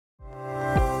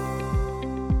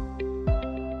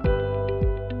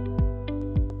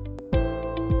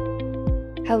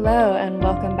Hello, and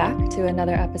welcome back to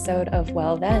another episode of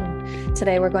Well Then.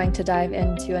 Today, we're going to dive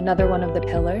into another one of the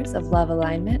pillars of love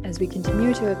alignment as we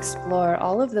continue to explore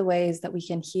all of the ways that we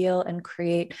can heal and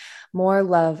create more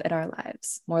love in our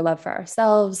lives, more love for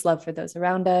ourselves, love for those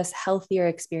around us, healthier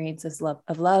experiences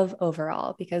of love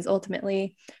overall, because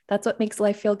ultimately, that's what makes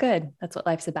life feel good. That's what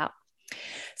life's about.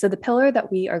 So, the pillar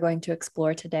that we are going to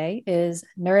explore today is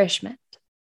nourishment.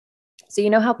 So, you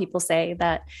know how people say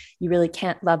that you really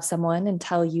can't love someone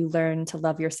until you learn to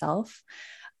love yourself?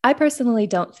 I personally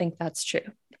don't think that's true.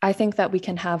 I think that we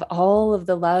can have all of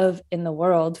the love in the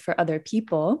world for other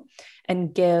people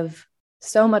and give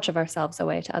so much of ourselves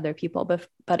away to other people.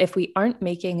 But if we aren't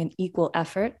making an equal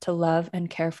effort to love and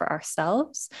care for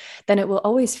ourselves, then it will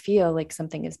always feel like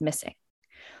something is missing.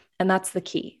 And that's the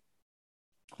key.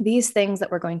 These things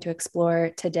that we're going to explore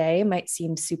today might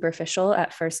seem superficial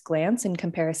at first glance in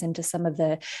comparison to some of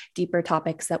the deeper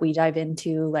topics that we dive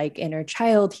into, like inner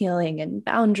child healing and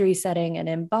boundary setting and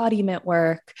embodiment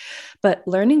work. But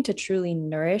learning to truly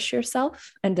nourish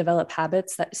yourself and develop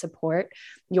habits that support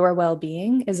your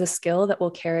well-being is a skill that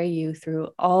will carry you through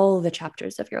all the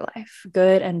chapters of your life,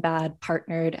 good and bad,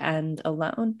 partnered and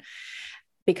alone.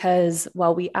 Because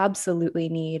while we absolutely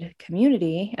need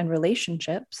community and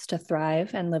relationships to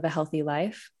thrive and live a healthy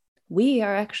life, we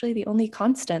are actually the only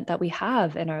constant that we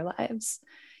have in our lives.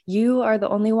 You are the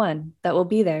only one that will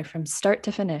be there from start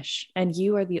to finish, and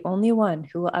you are the only one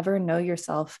who will ever know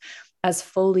yourself as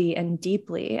fully and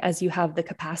deeply as you have the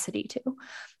capacity to.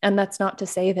 And that's not to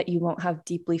say that you won't have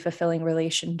deeply fulfilling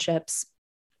relationships,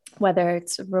 whether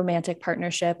it's romantic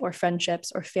partnership or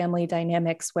friendships or family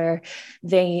dynamics where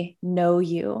they know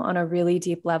you on a really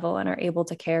deep level and are able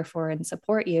to care for and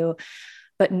support you,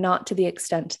 but not to the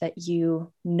extent that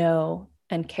you know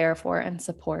and care for and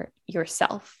support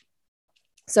yourself.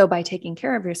 So by taking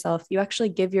care of yourself, you actually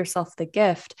give yourself the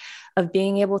gift of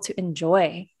being able to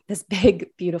enjoy this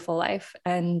big, beautiful life.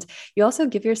 And you also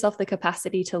give yourself the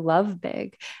capacity to love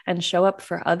big and show up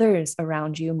for others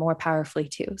around you more powerfully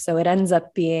too. So it ends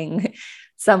up being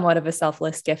somewhat of a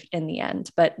selfless gift in the end.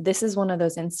 But this is one of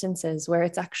those instances where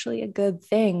it's actually a good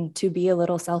thing to be a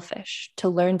little selfish, to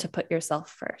learn to put yourself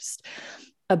first.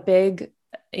 A big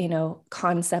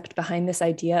concept behind this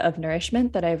idea of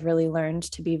nourishment that I've really learned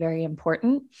to be very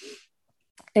important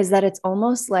is that it's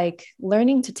almost like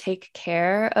learning to take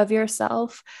care of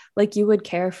yourself like you would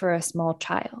care for a small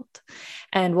child.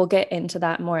 And we'll get into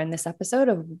that more in this episode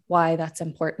of why that's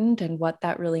important and what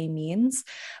that really means.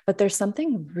 But there's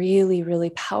something really,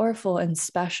 really powerful and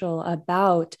special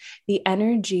about the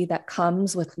energy that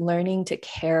comes with learning to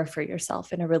care for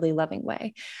yourself in a really loving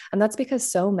way. And that's because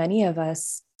so many of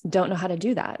us don't know how to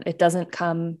do that. It doesn't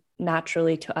come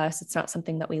naturally to us. It's not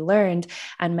something that we learned.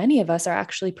 And many of us are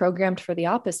actually programmed for the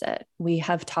opposite. We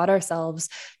have taught ourselves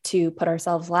to put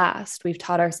ourselves last. We've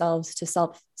taught ourselves to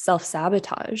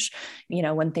self-sabotage.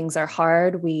 When things are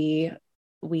hard, we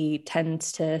tend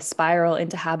to spiral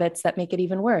into habits that make it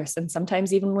even worse. And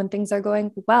sometimes even when things are going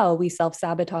well, we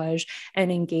self-sabotage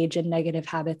and engage in negative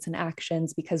habits and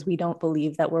actions because we don't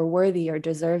believe that we're worthy or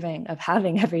deserving of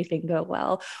having everything go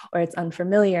well, or it's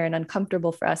unfamiliar and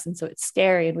uncomfortable for us. And so it's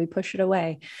scary and we push it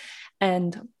away.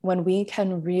 And when we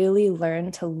can really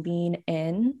learn to lean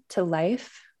in to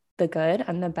life, the good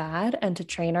and the bad, and to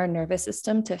train our nervous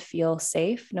system to feel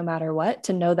safe no matter what,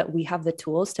 to know that we have the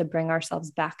tools to bring ourselves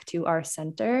back to our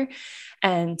center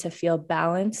and to feel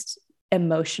balanced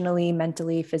emotionally,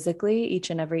 mentally, physically each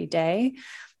and every day,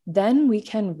 then we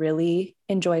can really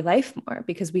enjoy life more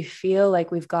because we feel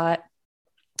like we've got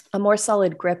a more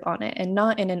solid grip on it, and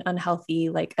not in an unhealthy,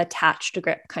 like attached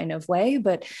grip kind of way,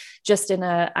 but just in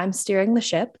I'm steering the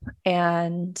ship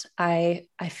and I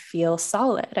feel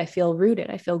solid. I feel rooted.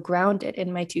 I feel grounded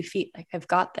in my 2 feet. Like I've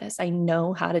got this. I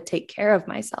know how to take care of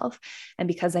myself. And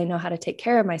because I know how to take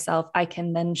care of myself, I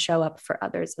can then show up for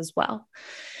others as well.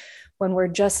 When we're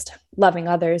just loving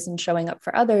others and showing up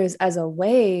for others as a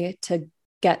way to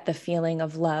get the feeling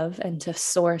of love and to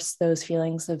source those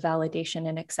feelings of validation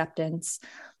and acceptance,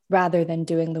 rather than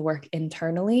doing the work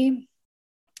internally,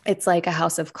 it's like a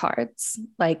house of cards.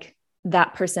 Like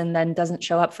that person then doesn't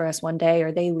show up for us one day,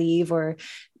 or they leave, or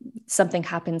something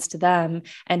happens to them.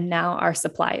 And now our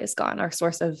supply is gone. Our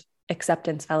source of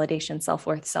acceptance, validation,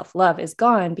 self-worth, self-love is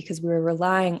gone because we were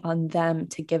relying on them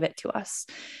to give it to us.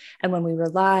 And when we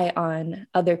rely on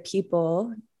other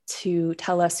people to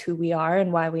tell us who we are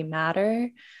and why we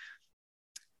matter,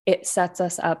 it sets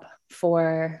us up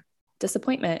for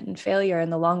disappointment and failure in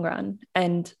the long run.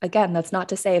 And again, that's not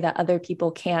to say that other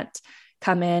people can't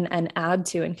come in and add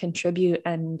to and contribute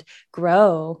and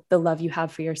grow the love you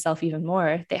have for yourself even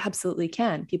more, they absolutely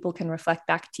can. People can reflect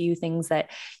back to you things that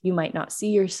you might not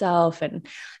see yourself, and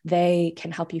they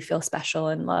can help you feel special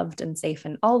and loved and safe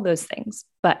and all those things.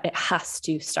 But it has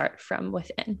to start from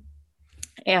within.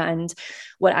 And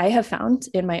what I have found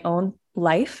in my own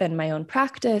life and my own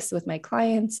practice with my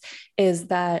clients is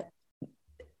that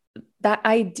that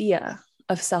idea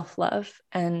of self-love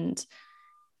and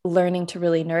learning to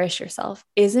really nourish yourself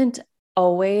isn't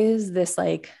always this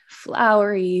like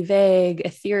flowery, vague,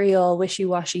 ethereal,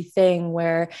 wishy-washy thing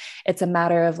where it's a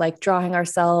matter of like drawing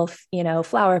ourselves,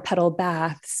 flower petal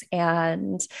baths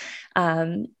and,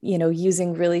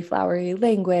 using really flowery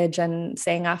language and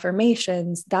saying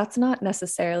affirmations. That's not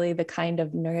necessarily the kind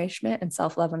of nourishment and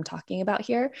self-love I'm talking about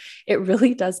here. It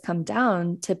really does come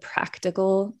down to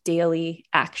practical daily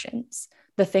actions.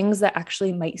 The things that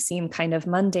actually might seem kind of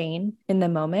mundane in the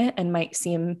moment and might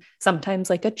seem sometimes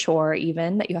like a chore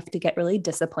even that you have to get really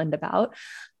disciplined about.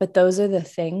 But those are the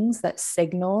things that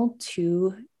signal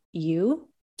to you,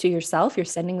 to yourself. You're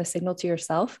sending the signal to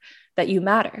yourself that you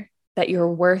matter, that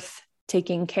you're worth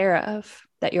taking care of,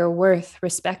 that you're worth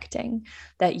respecting,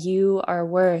 that you are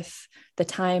worth the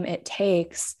time it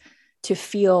takes to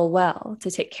feel well, to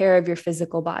take care of your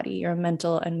physical body, your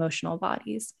mental and emotional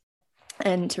bodies,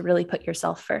 and to really put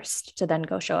yourself first to then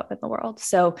go show up in the world.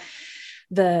 So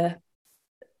the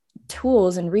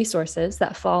tools and resources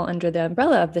that fall under the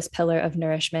umbrella of this pillar of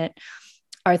nourishment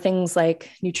are things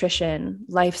like nutrition,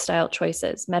 lifestyle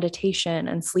choices, meditation,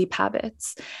 and sleep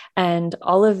habits. And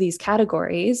all of these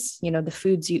categories, the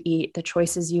foods you eat, the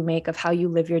choices you make of how you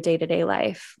live your day-to-day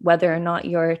life, whether or not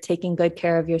you're taking good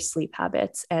care of your sleep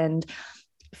habits and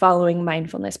following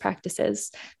mindfulness practices,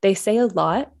 they say a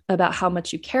lot about how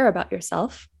much you care about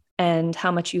yourself and how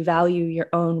much you value your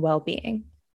own well-being.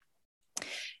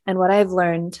 And what I've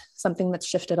learned, something that's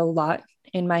shifted a lot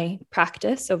in my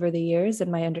practice over the years and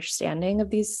my understanding of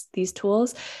these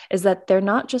tools, is that they're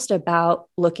not just about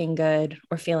looking good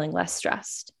or feeling less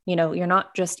stressed. You're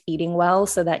not just eating well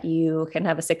so that you can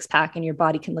have a six-pack and your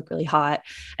body can look really hot.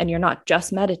 And you're not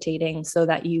just meditating so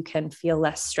that you can feel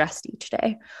less stressed each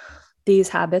day. These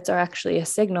habits are actually a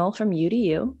signal from you to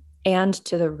you and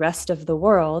to the rest of the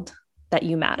world that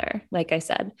you matter, like I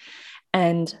said,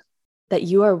 and that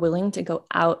you are willing to go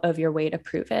out of your way to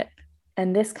prove it.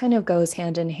 And this kind of goes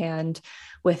hand in hand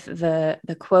with the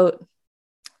quote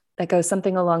that goes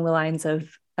something along the lines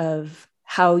of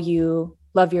how you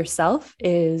love yourself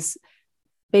is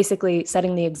basically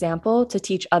setting the example to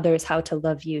teach others how to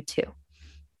love you too.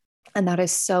 And that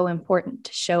is so important,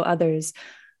 to show others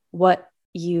what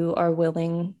you are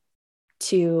willing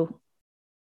to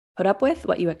put up with,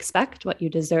 what you expect, what you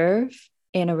deserve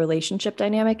in a relationship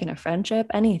dynamic, in a friendship,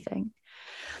 anything.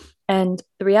 And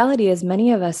the reality is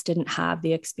many of us didn't have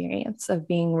the experience of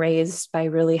being raised by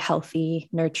really healthy,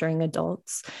 nurturing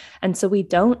adults. And so we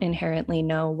don't inherently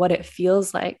know what it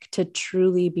feels like to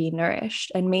truly be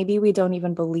nourished. And maybe we don't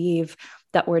even believe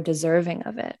that we're deserving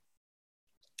of it.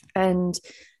 And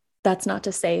that's not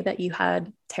to say that you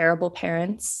had terrible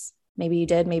parents. Maybe you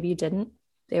did, maybe you didn't.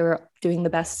 They were doing the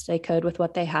best they could with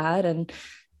what they had. And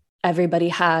everybody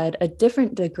had a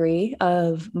different degree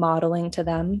of modeling to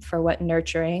them for what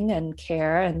nurturing and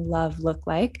care and love look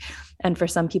like. And for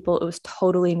some people, it was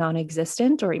totally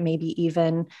non-existent or maybe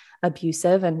even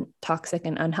abusive and toxic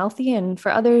and unhealthy. And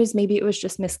for others, maybe it was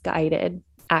just misguided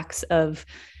acts of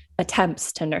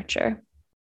attempts to nurture.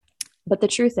 But the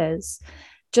truth is,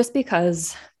 just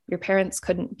because your parents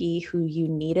couldn't be who you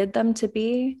needed them to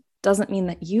be doesn't mean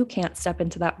that you can't step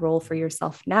into that role for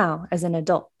yourself now as an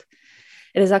adult.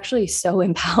 It is actually so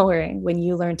empowering when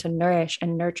you learn to nourish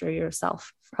and nurture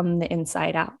yourself from the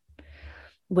inside out.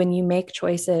 When you make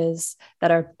choices that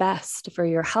are best for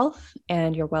your health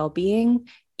and your well-being,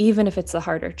 even if it's a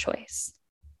harder choice.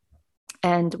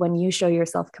 And when you show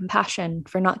yourself compassion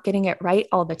for not getting it right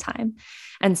all the time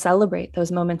and celebrate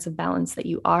those moments of balance that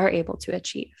you are able to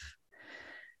achieve.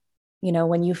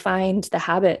 When you find the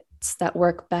habits that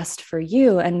work best for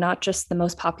you and not just the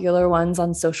most popular ones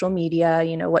on social media,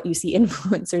 what you see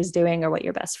influencers doing or what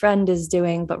your best friend is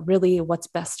doing, but really what's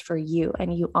best for you,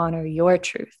 and you honor your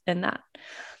truth in that.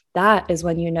 That is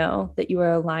when you know that you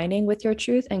are aligning with your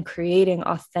truth and creating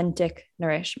authentic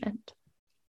nourishment.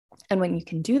 And when you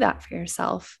can do that for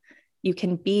yourself, you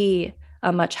can be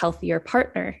a much healthier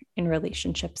partner in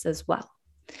relationships as well.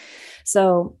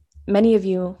 So many of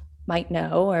you might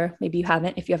know, or maybe you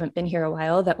haven't if you haven't been here a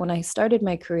while, that when I started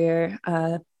my career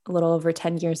a little over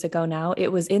 10 years ago now, it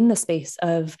was in the space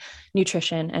of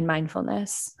nutrition and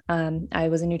mindfulness. I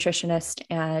was a nutritionist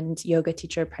and yoga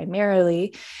teacher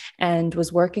primarily, and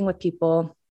was working with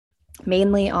people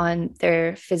mainly on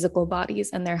their physical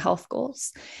bodies and their health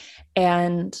goals.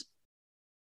 And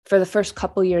for the first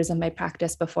couple years of my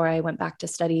practice before I went back to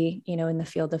study, in the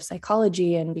field of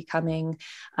psychology and becoming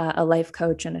a life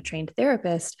coach and a trained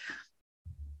therapist,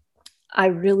 I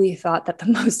really thought that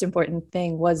the most important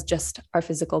thing was just our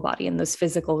physical body and those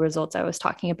physical results I was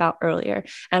talking about earlier.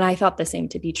 And I thought the same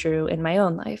to be true in my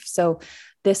own life. So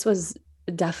this was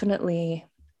definitely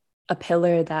a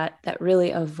pillar that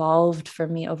really evolved for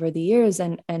me over the years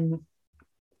and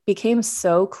became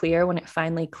so clear when it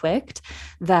finally clicked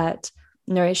that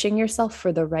nourishing yourself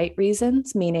for the right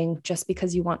reasons, meaning just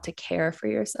because you want to care for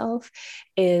yourself,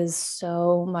 is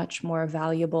so much more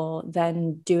valuable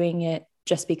than doing it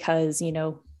just because,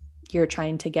 you're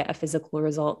trying to get a physical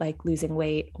result like losing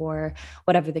weight or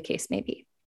whatever the case may be.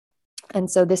 And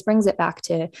so this brings it back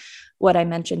to what I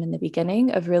mentioned in the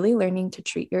beginning of really learning to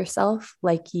treat yourself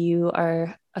like you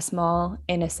are a small,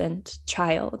 innocent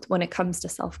child when it comes to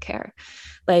self-care.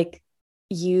 Like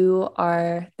you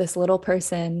are this little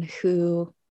person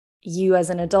who you as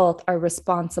an adult are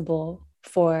responsible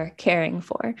for caring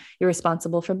for. You're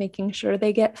responsible for making sure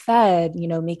they get fed,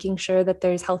 making sure that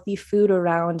there's healthy food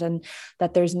around and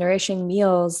that there's nourishing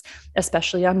meals,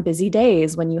 especially on busy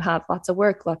days when you have lots of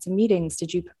work, lots of meetings.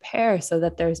 Did you prepare so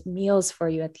that there's meals for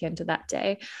you at the end of that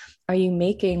day? Are you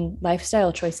making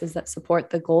lifestyle choices that support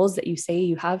the goals that you say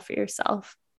you have for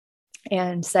yourself?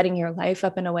 And setting your life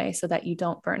up in a way so that you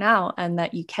don't burn out and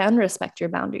that you can respect your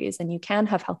boundaries and you can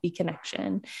have healthy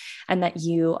connection and that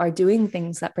you are doing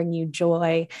things that bring you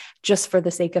joy just for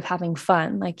the sake of having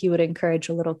fun, like you would encourage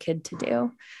a little kid to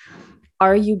do.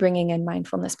 Are you bringing in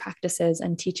mindfulness practices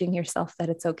and teaching yourself that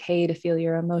it's okay to feel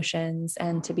your emotions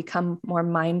and to become more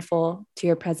mindful to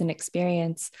your present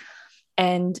experience?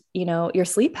 And, your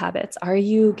sleep habits. Are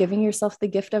you giving yourself the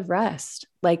gift of rest?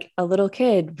 Like a little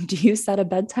kid, do you set a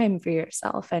bedtime for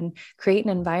yourself and create an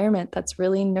environment that's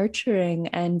really nurturing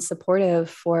and supportive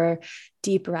for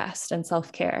deep rest and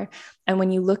self-care? And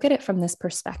when you look at it from this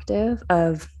perspective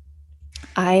of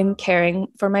I'm caring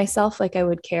for myself like I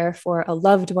would care for a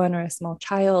loved one or a small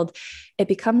child, it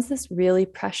becomes this really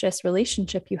precious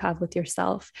relationship you have with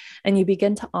yourself. And you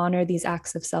begin to honor these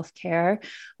acts of self-care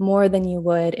more than you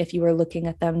would if you were looking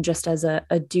at them just as a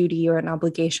duty or an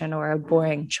obligation or a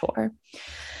boring chore.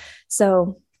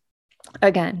 So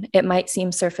again, it might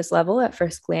seem surface level at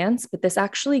first glance, but this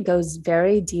actually goes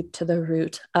very deep to the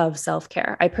root of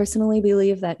self-care. I personally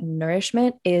believe that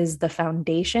nourishment is the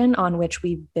foundation on which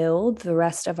we build the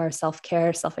rest of our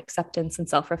self-care, self-acceptance, and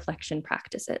self-reflection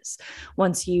practices.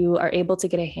 Once you are able to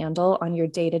get a handle on your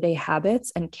day-to-day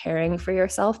habits and caring for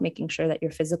yourself, making sure that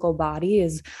your physical body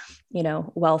is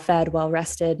well fed, well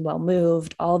rested, well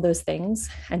moved, all those things,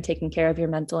 and taking care of your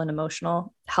mental and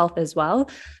emotional health as well,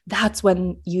 that's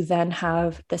when you then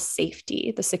have the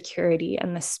safety, the security,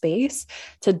 and the space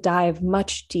to dive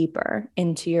much deeper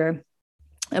into your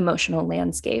emotional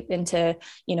landscape, into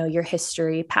your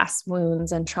history, past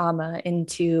wounds and trauma,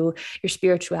 into your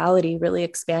spirituality, really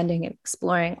expanding and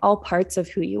exploring all parts of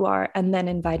who you are, and then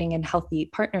inviting in healthy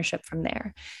partnership from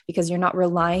there, because you're not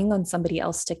relying on somebody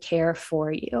else to care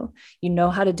for you. You know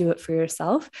how to do it for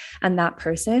yourself, and that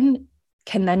person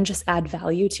can then just add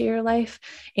value to your life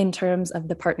in terms of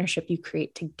the partnership you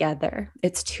create together.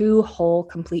 It's two whole,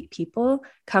 complete people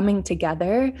coming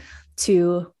together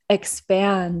to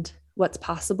expand what's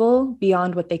possible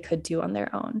beyond what they could do on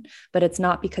their own. But it's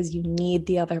not because you need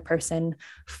the other person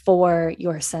for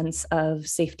your sense of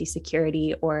safety,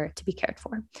 security, or to be cared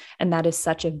for. And that is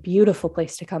such a beautiful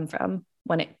place to come from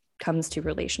when it comes to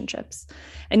relationships.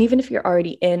 And even if you're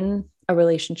already in a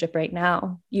relationship right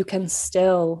now, you can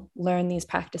still learn these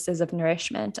practices of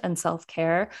nourishment and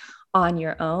self-care on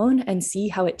your own and see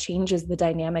how it changes the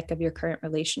dynamic of your current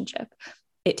relationship.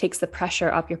 It takes the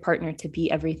pressure off your partner to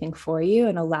be everything for you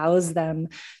and allows them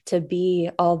to be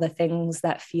all the things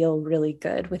that feel really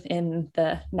good within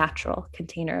the natural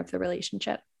container of the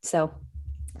relationship. So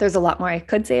there's a lot more I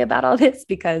could say about all this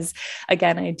because,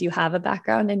 again, I do have a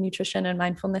background in nutrition and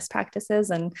mindfulness practices,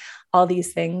 and all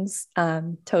these things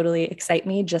totally excite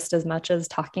me just as much as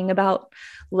talking about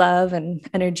love and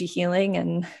energy healing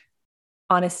and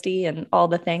honesty and all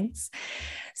the things.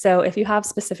 So if you have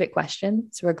specific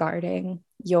questions regarding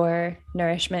your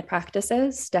nourishment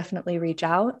practices, definitely reach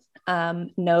out.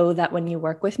 Know that when you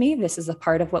work with me, this is a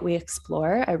part of what we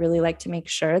explore. I really like to make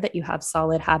sure that you have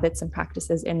solid habits and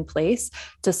practices in place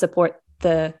to support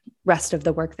the rest of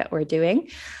the work that we're doing.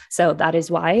 So that is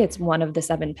why it's one of the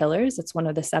 7 pillars. It's one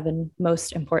of the 7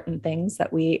 most important things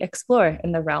that we explore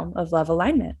in the realm of love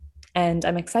alignment. And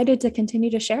I'm excited to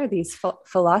continue to share these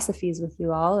philosophies with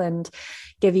you all and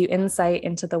give you insight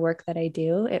into the work that I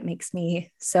do. It makes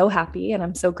me so happy, and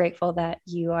I'm so grateful that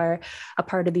you are a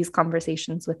part of these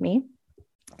conversations with me.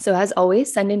 So as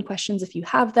always, send in questions if you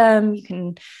have them. You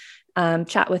can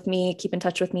chat with me, keep in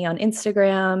touch with me on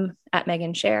Instagram at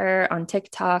Megan Scherer, on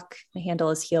TikTok. My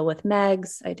handle is Heal with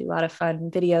Megs. I do a lot of fun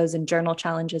videos and journal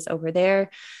challenges over there.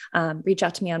 Reach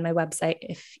out to me on my website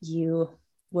if you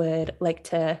would like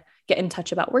to get in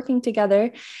touch about working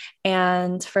together.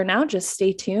 And for now, just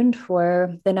stay tuned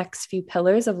for the next few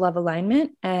pillars of love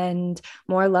alignment and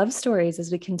more love stories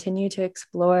as we continue to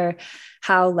explore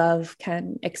how love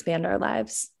can expand our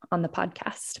lives on the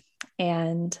podcast.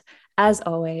 And as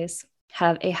always,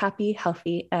 have a happy,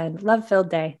 healthy, and love-filled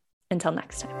day. Until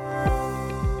next time.